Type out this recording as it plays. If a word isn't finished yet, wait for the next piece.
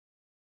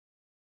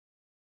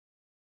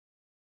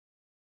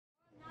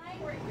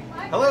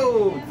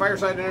Hello,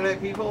 Fireside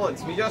Internet people.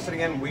 It's me, Justin,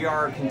 again. We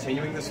are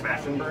continuing the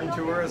Smash and Burn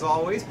tour as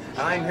always.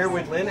 And I'm here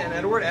with Lynn and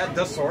Edward at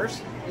the Sorce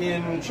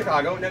in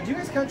Chicago. Now, do you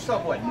guys count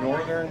yourself, what,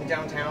 northern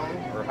downtown?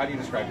 Or how do you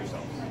describe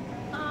yourselves?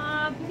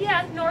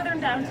 Yeah,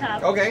 northern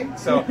downtown. Okay,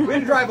 so we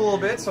had to drive a little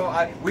bit,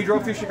 so we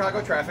drove through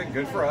Chicago traffic.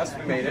 Good for us,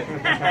 we made it.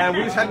 And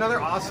we just had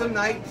another awesome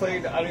night,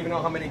 played I don't even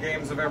know how many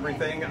games of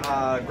everything.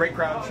 Great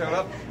crowd showed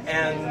up,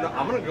 and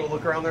I'm going to go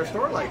look around their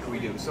store like we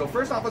do. So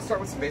first off, let's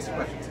start with some basic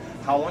questions.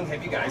 How long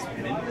have you guys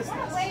been in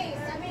business?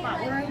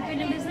 We've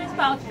been in business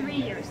about 3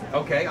 years now.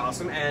 Okay,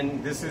 awesome.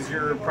 And this is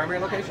your primary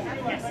location?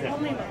 Yes,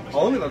 only location.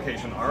 Only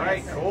location. All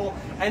right, cool.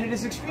 And it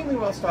is extremely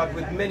well stocked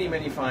with many,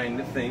 many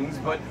fine things.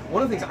 But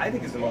one of the things I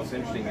think is the most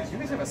interesting is you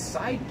guys have a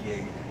side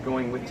gig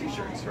going with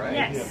T-shirts, right?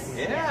 Yes.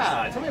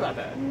 Yeah. Tell me about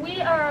that.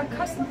 We are a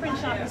custom print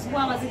shop as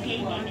well as a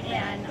gaming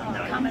and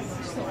comic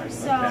book store.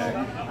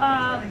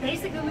 So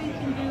basically we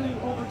can do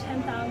over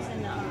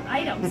 10,000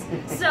 items.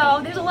 So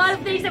there's a lot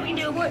of things that we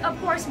do.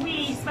 Of course,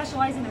 we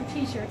specialize in our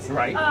T-shirts.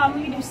 Right.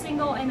 We can do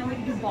single and then we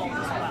can do bulk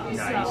as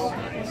well.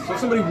 Nice. So if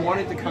somebody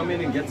wanted to come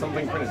in and get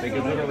something printed, they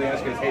could literally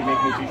ask you, hey,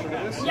 make me a T-shirt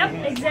of this? Yep,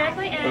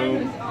 exactly. And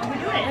we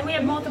do it. And we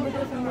have multiple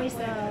different ways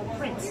to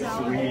print.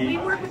 So we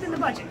work within the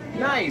budget.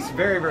 Nice.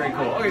 Very, very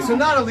cool. Okay, so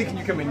not only can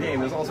you come in game,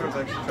 there's all sorts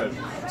of extra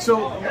treasure. So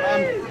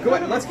go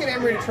ahead. Let's get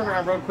Emery to turn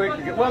around real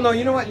quick. Well, no,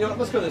 you know what?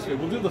 Let's go this way.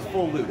 We'll do the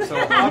full loop. So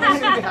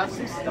obviously we have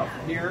some stuff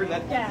here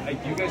that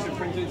you guys have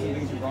printed, some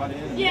things you brought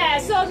in. Yeah,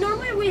 so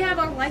normally we have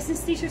our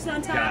licensed T-shirts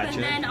on top, Gotcha.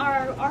 and then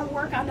our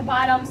work on the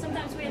bottom.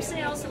 Sometimes we have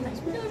sales, sometimes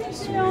we don't have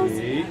sales.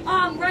 Sweet.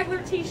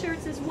 Regular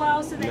T-shirts as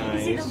well, so that you can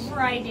see the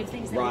variety of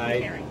things that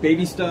we carry.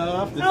 Baby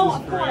stuff. This is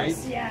of great.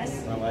 course,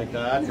 yes. I like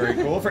that. Very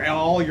cool for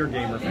all your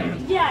gamer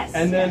fans. Yes.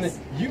 And then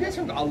you guys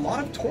have a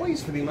lot of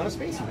toys for the amount of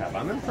space you have.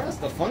 I'm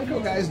impressed. The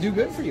Funko guys do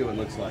good for you, it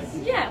looks like.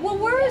 Yeah, well,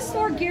 we're a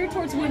store geared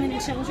towards women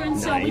and children,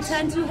 so we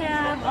tend to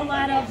have a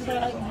lot of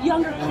the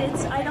younger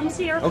kids items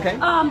here. Okay.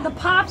 The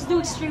Pops do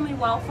extremely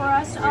well for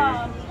us.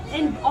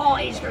 In all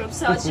age groups,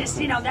 so it's just,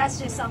 that's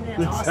just something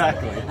that's awesome.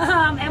 Exactly.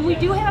 And we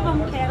do have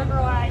them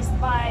categorized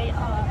by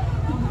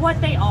what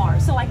they are.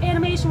 So like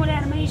animation with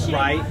animation.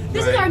 Right.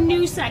 This is our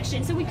new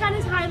section, so we kind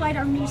of highlight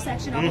our new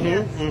section over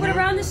here. But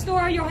around the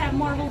store, you'll have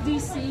Marvel,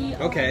 DC.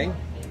 Okay.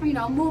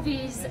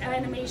 Movies,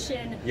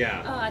 animation,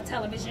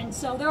 television.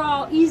 So they're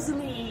all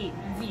easily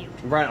viewed.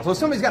 Right. So if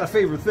somebody's got a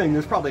favorite thing,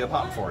 there's probably a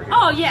pop for it here.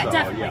 Oh yeah, so,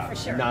 definitely, for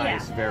sure.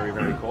 Nice. Yeah. Very,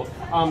 very cool.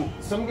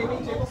 Some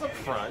gaming tables up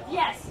front.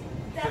 Yes.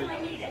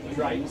 Definitely need it.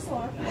 Right.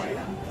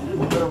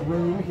 We've got a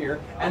room here,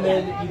 and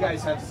then you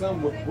guys have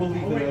some. We'll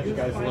leave the other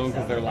guys alone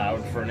because they're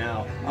loud for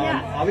now.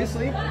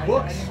 Obviously,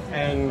 books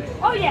and.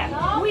 Oh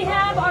yeah, we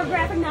have our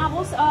graphic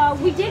novels.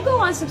 We did go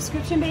on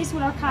subscription based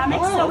with our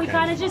comics, so we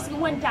kind of just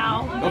went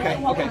down.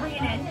 What we're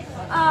bringing in.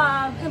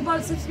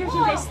 But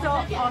subscription based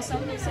still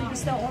awesome, so you can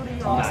still order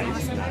your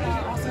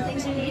awesome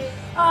things you need.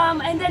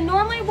 And then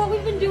normally what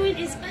we've been doing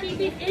is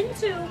keeping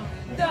into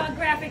the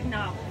graphic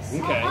novels.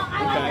 Okay.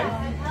 I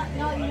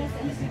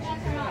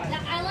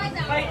like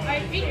that.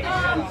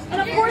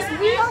 And of course,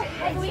 we are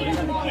heavily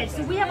into the kids,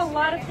 so we have a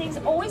lot of things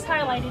always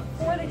highlighted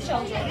for the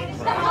children.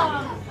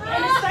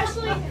 And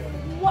especially,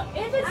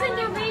 if it's in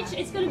their reach,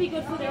 it's going to be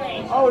good for their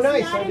age. Oh,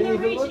 nice. Not in their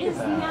reach, it's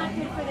not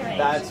good for their age.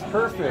 That's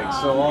perfect.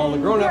 So all the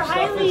grown-up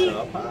stuff is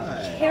up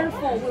high.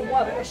 Careful with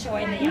what we're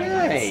showing the young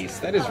Nice.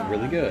 That is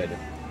really good.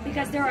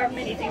 Because there are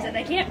many things that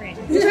they can't read.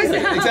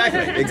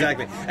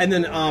 Exactly. And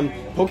then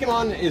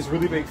Pokemon is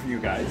really big for you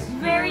guys.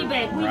 Very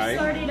big. We've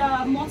started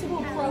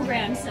multiple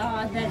programs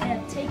that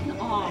have taken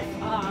off.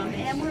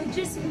 And we're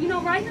just,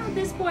 right now at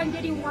this point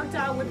getting worked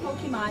out with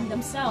Pokemon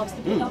themselves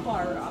to pick up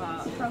our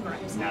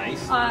programs.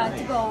 Nice.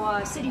 To go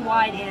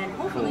citywide and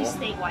hopefully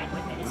statewide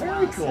with it as well.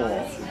 Very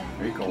cool.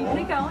 Very cool.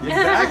 Keeping it going.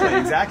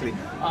 Exactly.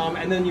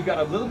 And then you've got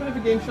a little bit of a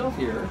game shelf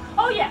here.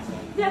 Oh yeah,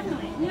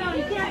 definitely. You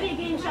can't be a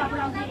game shop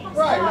without games.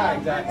 Right,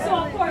 exactly. So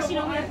of course, we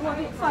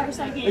have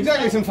fireside games.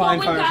 Exactly, some fine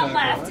we've got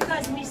fireside left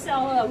because we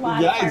sell a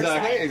lot of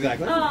fireside.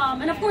 Exactly.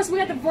 And of course, we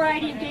got the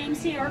variety of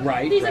games here.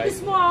 Right. These are the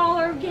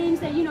smaller games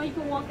that you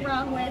can walk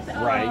around with.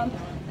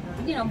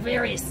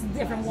 Various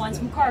different ones,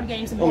 from card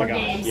games to board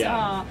games.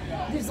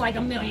 There's like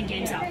a million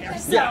games out there.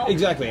 So. Yeah,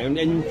 exactly. And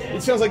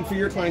it sounds like for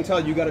your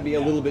clientele, you got to be a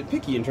little bit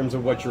picky in terms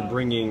of what you're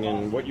bringing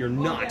and what you're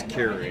not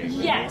carrying.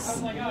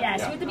 Yes. You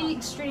have to be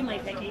extremely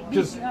picky.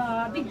 Just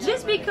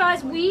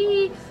because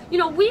we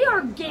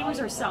are gamers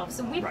ourselves,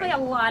 so we play a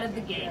lot of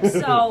the games.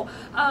 So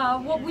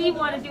what we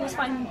want to do is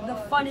find the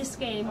funnest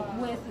game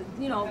with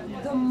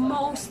the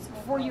most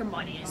for your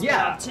money as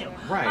well too.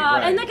 Right.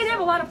 And they can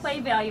have a lot of play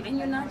value, and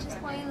you're not just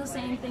playing the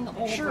same thing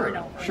over and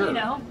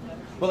over.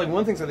 Well, like one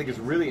of the things I think is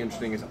really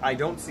interesting is I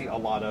don't see a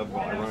lot of,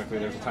 well, ironically,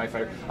 there's a TIE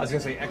Fighter. I was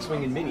going to say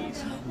X-Wing and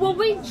Minis. Well,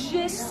 we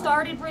just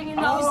started bringing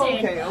those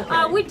in.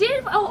 Okay. We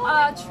did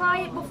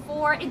try it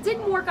before. It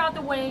didn't work out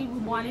the way we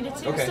wanted it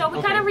to, so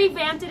we kind of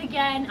revamped it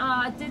again,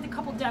 did a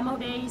couple demo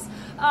days,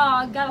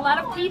 got a lot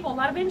of people, a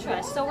lot of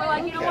interest. So we're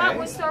like, you know what,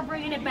 we'll start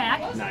bringing it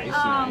back.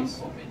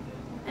 Nice.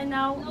 and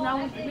now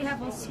we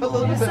have a small,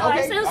 little bit, okay, all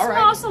right.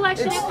 small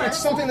selection. It's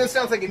something that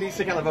sounds like it needs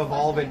to kind of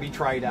evolve and be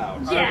tried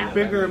out. Yeah. A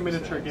bigger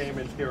miniature game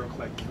is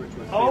HeroClix, which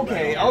was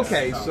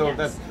Okay, so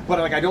that's, but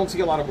like I don't see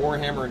a lot of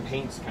Warhammer and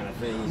paints kind of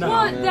things. No.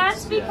 Well,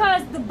 that's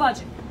because the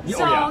budget.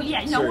 So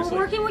seriously. we're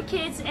working with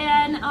kids,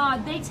 and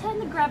they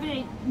tend to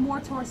gravitate more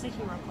towards the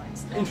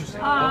HeroClix.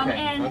 Interesting.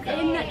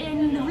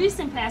 In the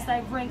recent past,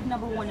 I've ranked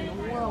 #1 in the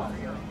world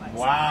for HeroClix.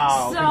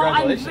 Wow! So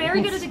I'm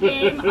very good at the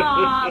game,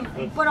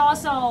 but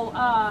also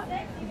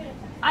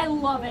I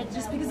love it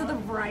just because of the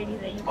variety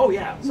that you. Oh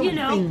yeah. You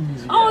know.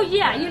 Things, Oh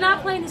yeah, you're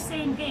not playing the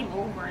same game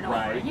over and over.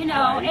 Right. You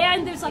know,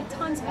 and there's like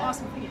tons of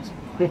awesome figures.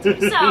 So,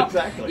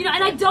 exactly. you know,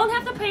 and I don't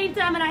have to paint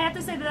them, and I have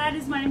to say that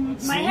is my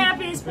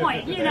happiest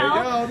point, you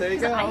know. There you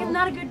go. I am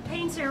not a good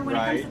painter when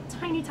it comes to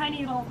tiny, tiny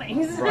little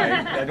things. Right.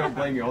 I don't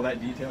blame you. All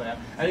that detail. Yeah.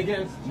 And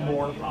again,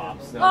 more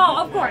pops.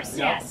 Of course,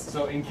 yes.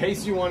 So in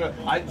case you want to,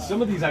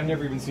 some of these I've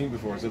never even seen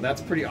before, so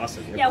that's pretty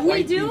awesome. Yeah,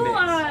 we do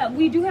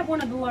have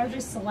one of the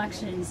largest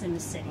selections in the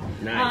city.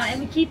 Nice.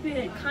 And we keep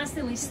it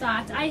constantly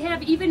stocked. I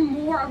have even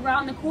more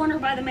around the corner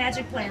by the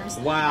Magic players.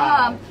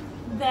 Wow.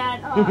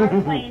 That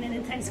are playing an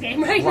intense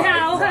game right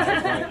now.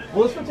 Right.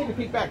 Well, let's go take a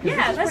peek back,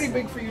 because this is pretty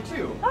big for you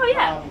too. Oh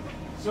yeah.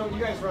 So you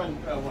guys run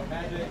what,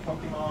 Magic,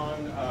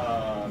 Pokemon?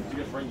 Do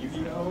you guys run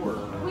Yu-Gi-Oh?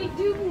 Or? We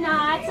do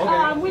not.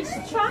 Okay. We're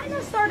trying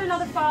to start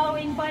another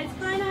following, but it's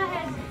kind of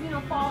has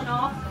fallen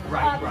off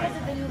because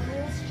of the new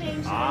rules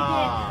change.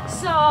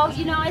 So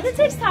it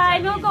takes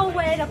time. It'll go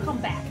away. It'll come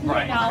back.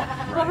 Right. You know.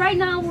 But right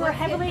now we're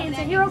heavily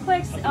into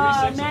HeroClix,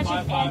 Magic,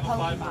 and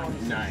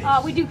Pokemon.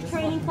 Nice. We do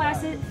training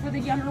classes for the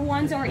younger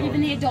ones, or even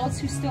the adults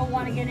who still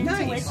want to get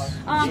into it.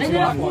 And then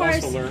of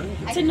course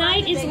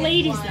tonight is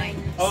Ladies' Night.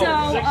 So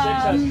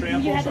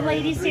you have the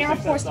ladies here.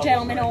 Of course,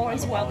 gentlemen are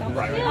always welcome.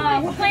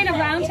 We're playing a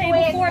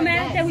roundtable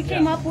format that we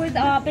came up with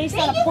based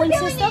on a point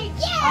system.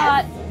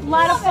 A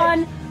lot of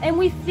fun, and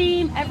we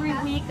theme every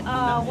week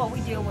what we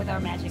do with our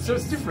Magic. So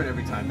it's different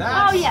every time.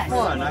 That's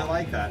fun. I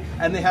like that.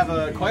 And they have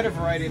quite a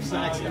variety of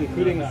snacks,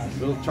 including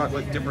little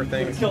chocolate dipper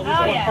things. Oh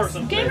yes,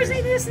 gamers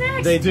need the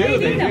snacks. They do.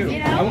 They do. You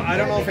know? I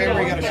don't know if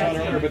Amory got a shot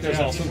earlier, but there's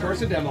also, of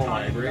course, a demo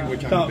library,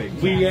 which I'm a big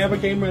fan. We have a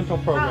game rental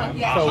program,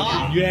 so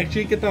you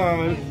actually get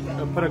to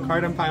put a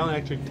card on file and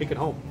actually take it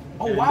home.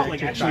 Oh wow!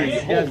 Like actually,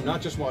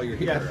 not just while you're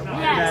here.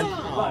 Yes.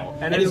 Wow.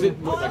 And is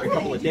it like a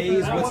couple of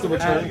days? What's the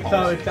return?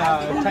 So it's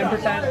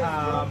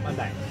 10% a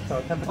night.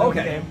 So 10% of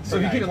the game. So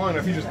if you keep it long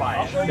enough, you just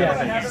buy it.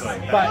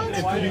 But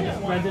if you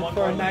just rent it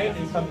for a night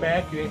and come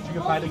back, you actually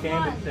can buy the game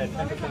at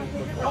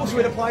 10%. Oh, so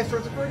it applies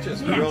towards the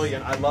purchase.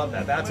 Brilliant! I love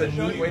that. That's a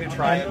neat way to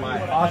try it.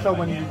 Also,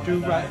 when you do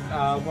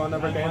one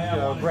of our games,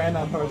 the brand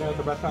ambassador at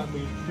the restaurant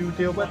we do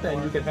deal with,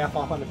 and you get half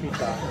off on the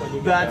pizza when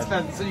you get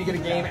there. So you get a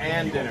game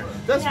and dinner.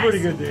 That's a pretty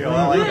good deal.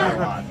 I like that a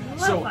lot.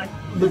 So,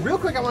 real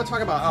quick, I want to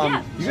talk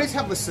about you guys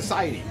have the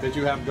society that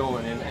you have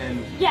going,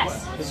 and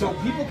yes. So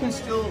people can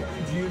still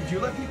do you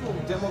let people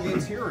demo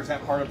games here, or is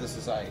that part of the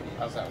society?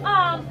 How's that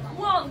work?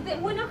 Well,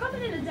 when they're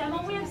coming in a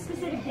demo, we have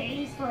specific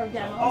days for our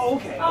demos. Oh,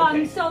 okay.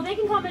 So they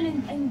can come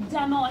in and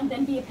demo and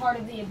then be a part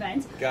of the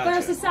event. Gotcha. But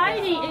our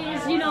society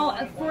is,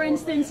 for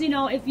instance,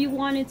 if you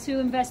wanted to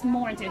invest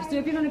more into it, so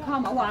if you're going to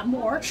come a lot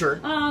more, sure.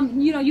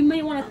 You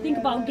may want to think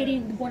about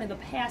getting one of the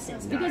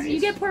passes because you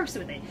get perks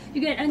with it. You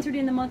get entered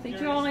in the monthly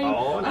drawing.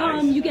 Oh,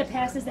 nice. You get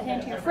passes to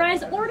hand to your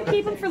friends or to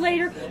keep them for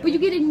later, but you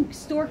get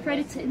store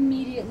credits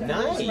immediately.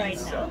 Nice. Right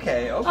now.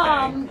 Okay.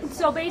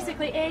 So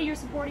basically, you're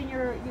supporting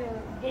your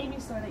gaming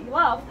store that you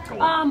love,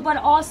 but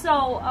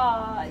also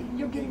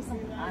you're getting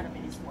something out of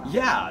it as well.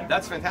 Yeah,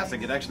 that's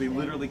fantastic. It actually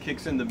literally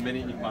kicks in the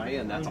minute you buy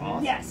in. That's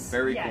awesome. Yes.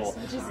 Very cool.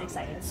 Which is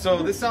exciting.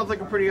 So this sounds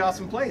like a pretty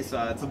awesome place.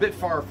 It's a bit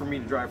far for me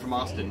to drive from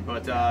Austin,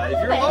 but if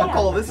you're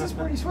local, this is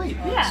pretty sweet.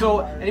 Yeah. So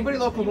anybody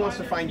local who wants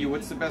to find you,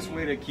 what's the best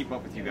way to keep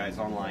up with you guys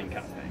online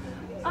kind of thing?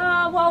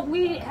 Well,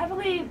 we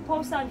heavily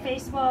post on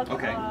Facebook,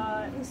 Okay.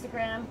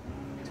 Instagram,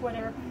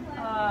 Twitter. We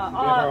have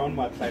our own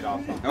website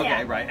also.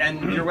 Okay, right.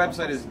 And your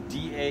website is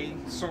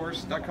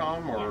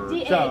dasorce.com or?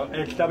 So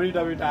it's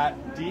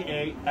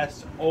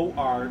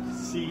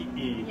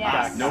www.dasorce.com.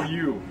 Yes. No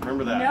you.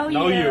 Remember that.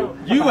 No you.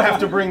 You have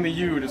to bring the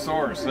U to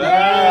Sorce. See what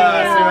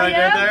I did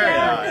there?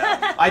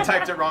 Yeah. I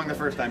typed it wrong the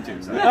first time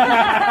too. So,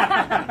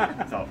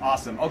 so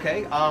awesome.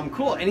 Okay.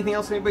 Cool. Anything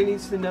else anybody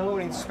needs to know?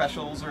 Any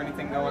specials or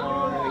anything going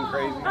on? Anything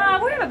crazy?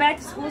 We have a back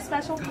to school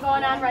special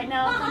going on right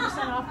now.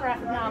 10% off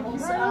graphic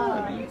novels.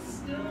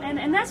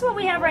 And that's what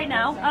we have right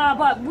now.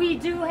 But we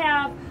do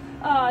have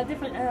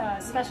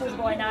different specials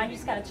going on. You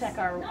just got to check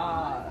our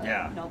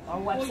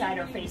our website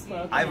or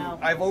Facebook.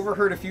 I've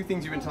overheard a few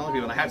things you've been telling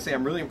people, and I have to say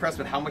I'm really impressed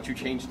with how much you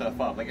change stuff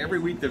up. Like every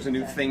week there's a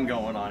new thing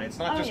going on. It's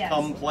not just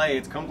come play.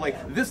 It's come play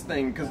this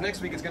thing because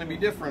next week it's going to be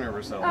different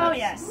or so.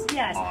 That's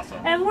yes.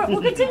 Awesome. And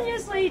we're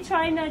continuously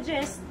trying to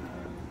just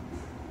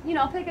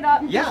pick it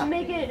up and just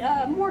make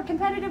it more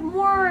competitive,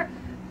 more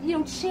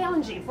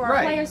challenging for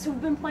our players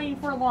who've been playing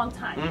for a long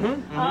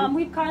time.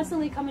 We've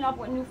constantly coming up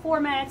with new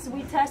formats.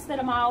 We tested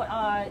them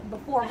out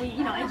before we,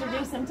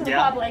 introduce them to the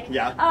public.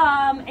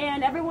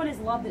 And everyone has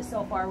loved it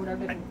so far with our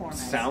different formats.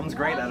 Sounds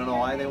great. I don't know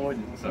why they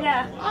wouldn't. So.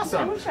 Yeah.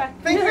 Awesome.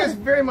 Thank you guys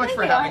very much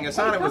for having us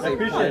on. It was a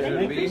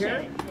pleasure to be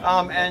here.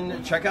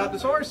 And check out the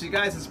Sorce, you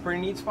guys. It's a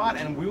pretty neat spot.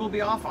 And we will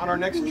be off on our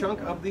next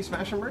chunk of the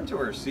Smash and Burn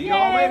Tour. See you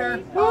all later.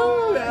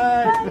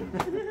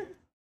 Bye.